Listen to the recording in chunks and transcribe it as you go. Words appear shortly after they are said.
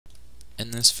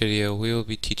In this video, we will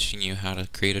be teaching you how to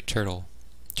create a turtle.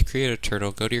 To create a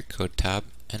turtle, go to your Code tab,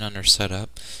 and under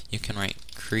Setup, you can write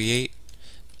create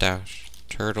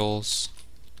 -turtles,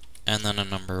 and then a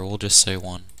number. We'll just say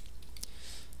 1.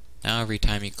 Now every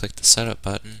time you click the Setup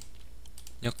button,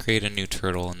 you'll create a new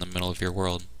turtle in the middle of your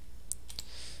world.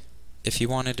 If you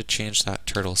wanted to change that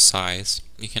turtle's size,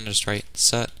 you can just write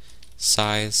set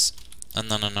size and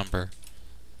then a number.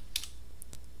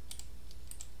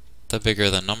 The bigger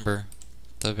the number,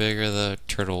 the bigger the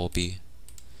turtle will be.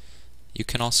 You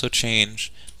can also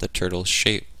change the turtle's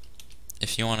shape.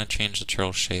 If you want to change the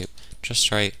turtle shape,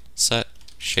 just write set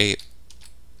shape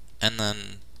and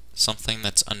then something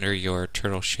that's under your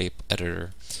turtle shape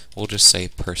editor. We'll just say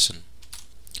person.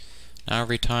 Now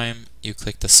every time you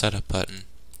click the setup button,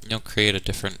 you'll create a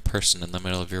different person in the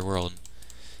middle of your world.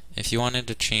 If you wanted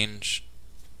to change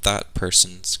that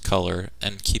person's color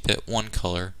and keep it one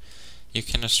color, you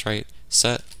can just write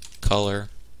set color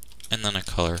and then a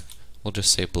color. We'll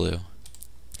just say blue.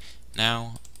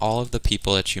 Now all of the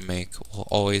people that you make will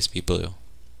always be blue.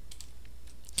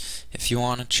 If you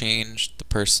want to change the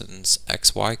person's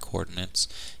XY coordinates,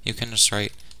 you can just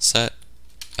write set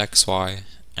XY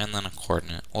and then a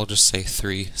coordinate. We'll just say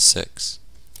 3, 6.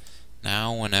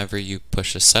 Now whenever you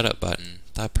push the setup button,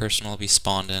 that person will be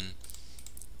spawned in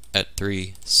at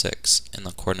 3, 6 in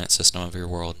the coordinate system of your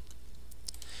world.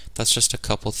 That's just a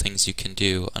couple things you can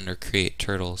do under Create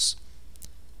Turtles.